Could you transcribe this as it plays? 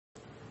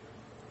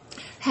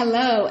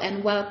Hello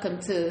and welcome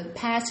to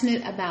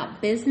Passionate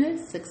About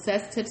Business,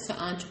 Success Tips for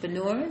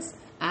Entrepreneurs.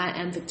 I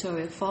am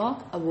Victoria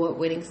Falk,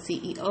 award-winning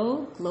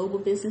CEO, global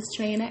business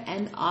trainer,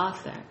 and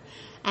author.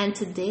 And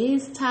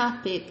today's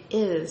topic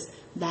is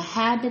the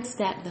habits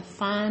that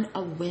define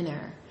a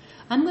winner.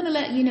 I'm going to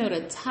let you know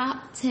the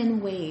top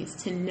 10 ways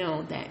to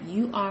know that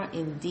you are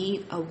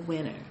indeed a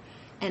winner.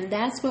 And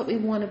that's what we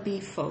want to be,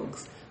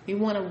 folks. We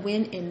want to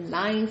win in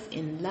life,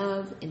 in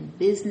love, in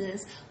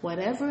business,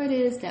 whatever it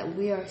is that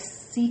we are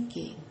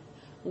seeking.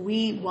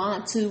 We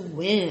want to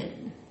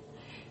win.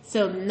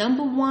 So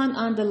number one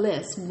on the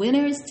list,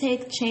 winners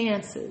take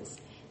chances.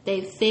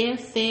 They fear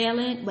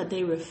failing, but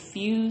they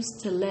refuse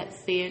to let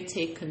fear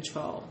take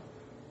control.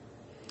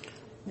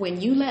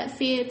 When you let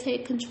fear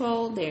take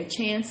control, there are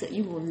chances that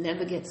you will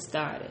never get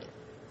started.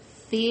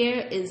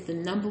 Fear is the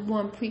number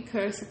one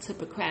precursor to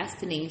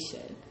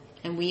procrastination.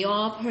 And we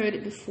all have heard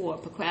it before.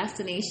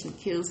 Procrastination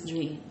kills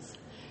dreams.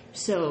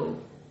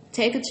 So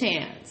take a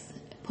chance.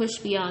 Push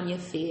beyond your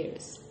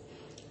fears.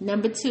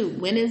 Number two,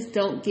 winners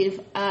don't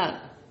give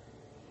up.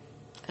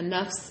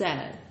 Enough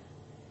said.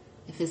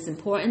 If it's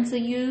important to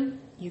you,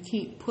 you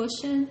keep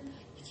pushing,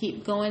 you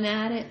keep going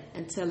at it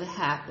until it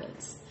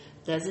happens.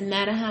 Doesn't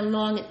matter how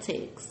long it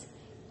takes.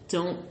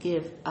 Don't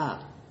give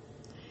up.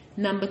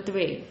 Number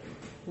three,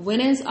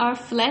 winners are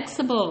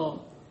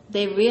flexible.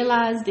 They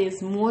realize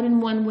there's more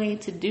than one way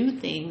to do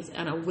things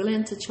and are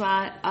willing to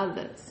try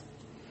others.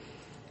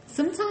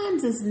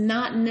 Sometimes it's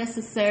not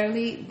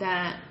necessarily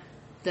that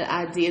the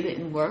idea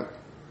didn't work.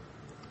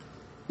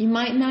 You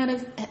might not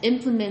have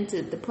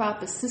implemented the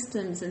proper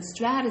systems and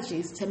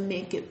strategies to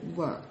make it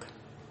work.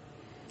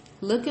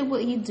 Look at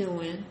what you're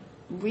doing,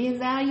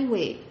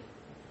 reevaluate,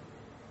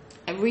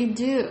 and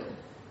redo,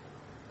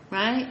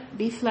 right?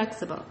 Be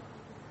flexible.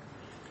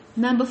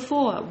 Number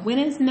four,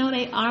 winners know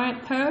they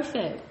aren't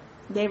perfect.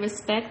 They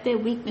respect their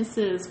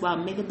weaknesses while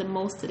making the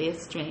most of their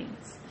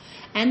strengths.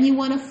 And you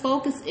want to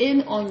focus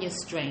in on your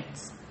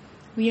strengths.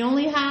 We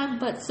only have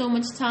but so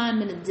much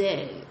time in a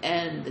day.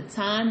 And the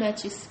time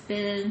that you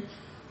spend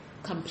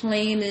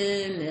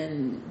complaining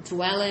and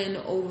dwelling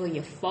over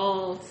your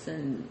faults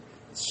and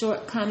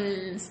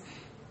shortcomings,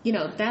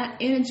 that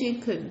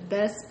energy could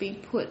best be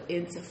put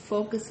into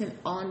focusing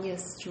on your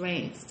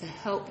strengths to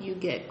help you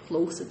get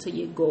closer to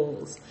your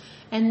goals.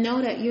 And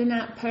know that you're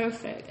not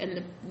perfect,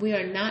 and we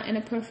are not in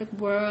a perfect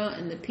world,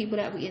 and the people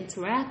that we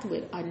interact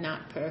with are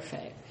not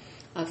perfect.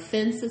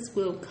 Offenses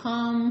will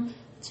come,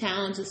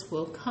 challenges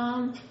will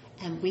come,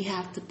 and we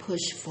have to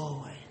push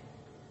forward.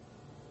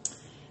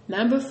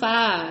 Number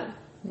five,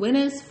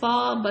 winners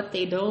fall, but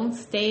they don't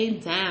stay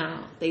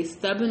down. They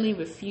stubbornly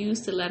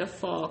refuse to let a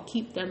fall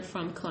keep them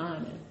from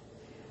climbing.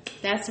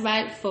 That's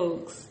right,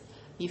 folks.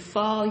 You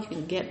fall, you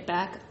can get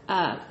back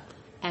up.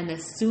 And the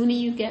sooner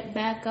you get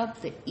back up,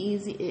 the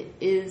easier it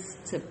is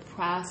to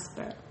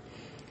prosper.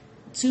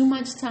 Too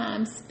much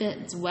time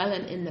spent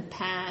dwelling in the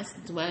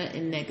past, dwelling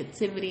in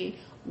negativity,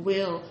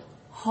 will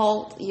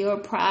halt your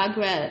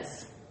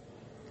progress.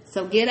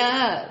 So get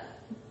up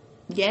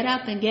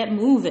and get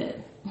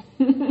moving.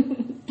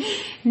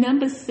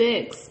 Number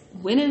six,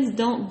 winners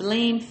don't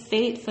blame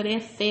fate for their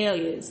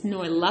failures,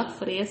 nor luck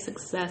for their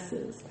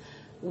successes.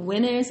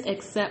 Winners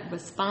accept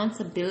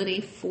responsibility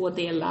for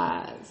their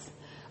lives.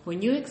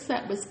 When you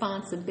accept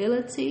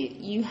responsibility,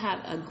 you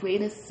have a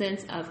greater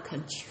sense of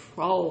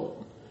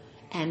control.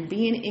 And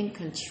being in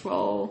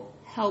control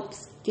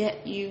helps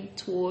get you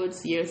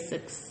towards your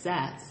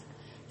success.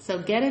 So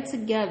get it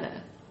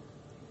together.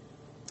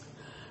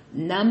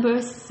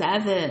 Number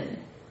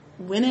seven,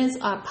 winners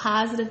are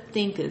positive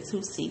thinkers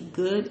who see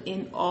good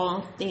in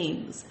all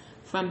things.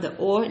 From the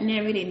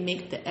ordinary, they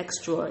make the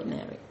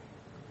extraordinary.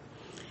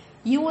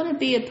 You want to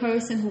be a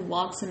person who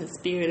walks in the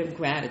spirit of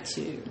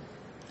gratitude.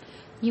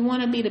 You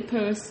want to be the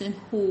person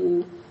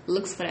who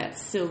looks for that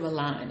silver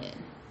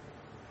lining.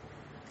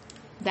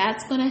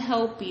 That's going to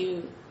help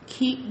you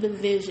keep the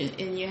vision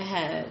in your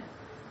head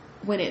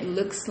when it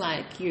looks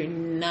like you're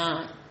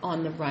not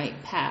on the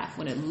right path,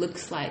 when it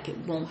looks like it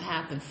won't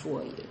happen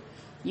for you.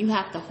 You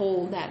have to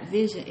hold that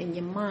vision in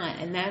your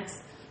mind, and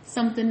that's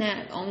something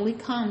that only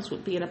comes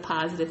with being a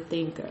positive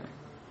thinker.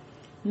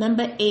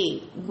 Number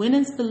eight,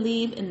 winners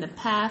believe in the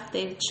path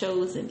they've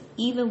chosen,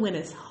 even when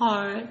it's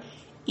hard,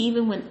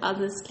 even when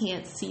others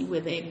can't see where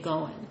they're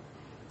going.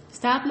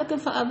 Stop looking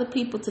for other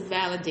people to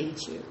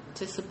validate you,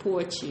 to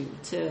support you,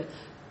 to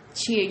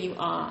cheer you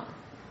on.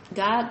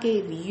 God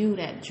gave you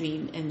that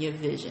dream and your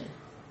vision.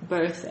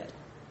 Birth it.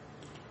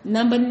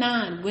 Number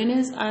nine,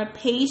 winners are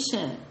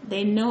patient.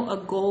 They know a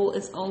goal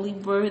is only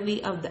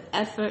worthy of the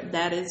effort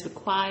that is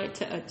required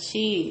to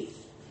achieve.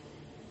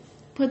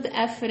 Put the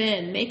effort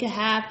in. Make it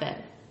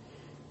happen.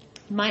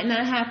 It might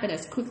not happen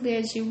as quickly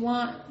as you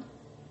want,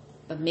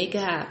 but make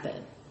it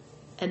happen.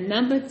 And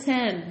number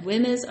 10,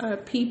 winners are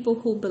people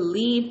who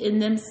believe in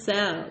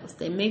themselves.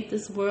 They make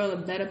this world a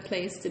better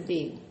place to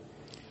be.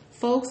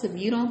 Folks, if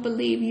you don't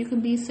believe you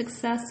can be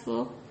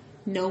successful,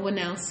 no one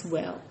else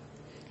will.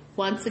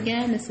 Once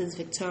again, this is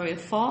Victoria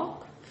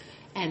Falk,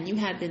 and you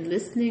have been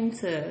listening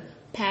to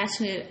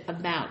Passionate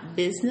About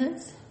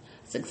Business,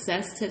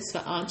 Success Tips for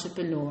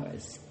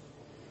Entrepreneurs.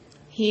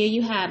 Here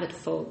you have it,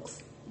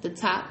 folks. The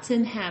top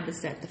 10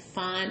 habits that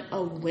define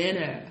a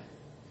winner.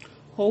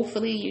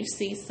 Hopefully you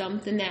see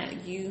something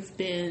that you've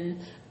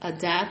been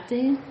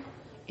adapting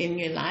in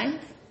your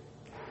life.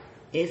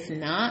 If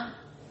not,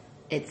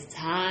 it's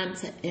time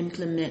to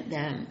implement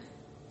them.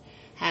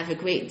 Have a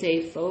great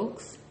day,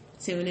 folks.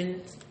 Tune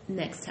in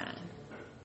next time.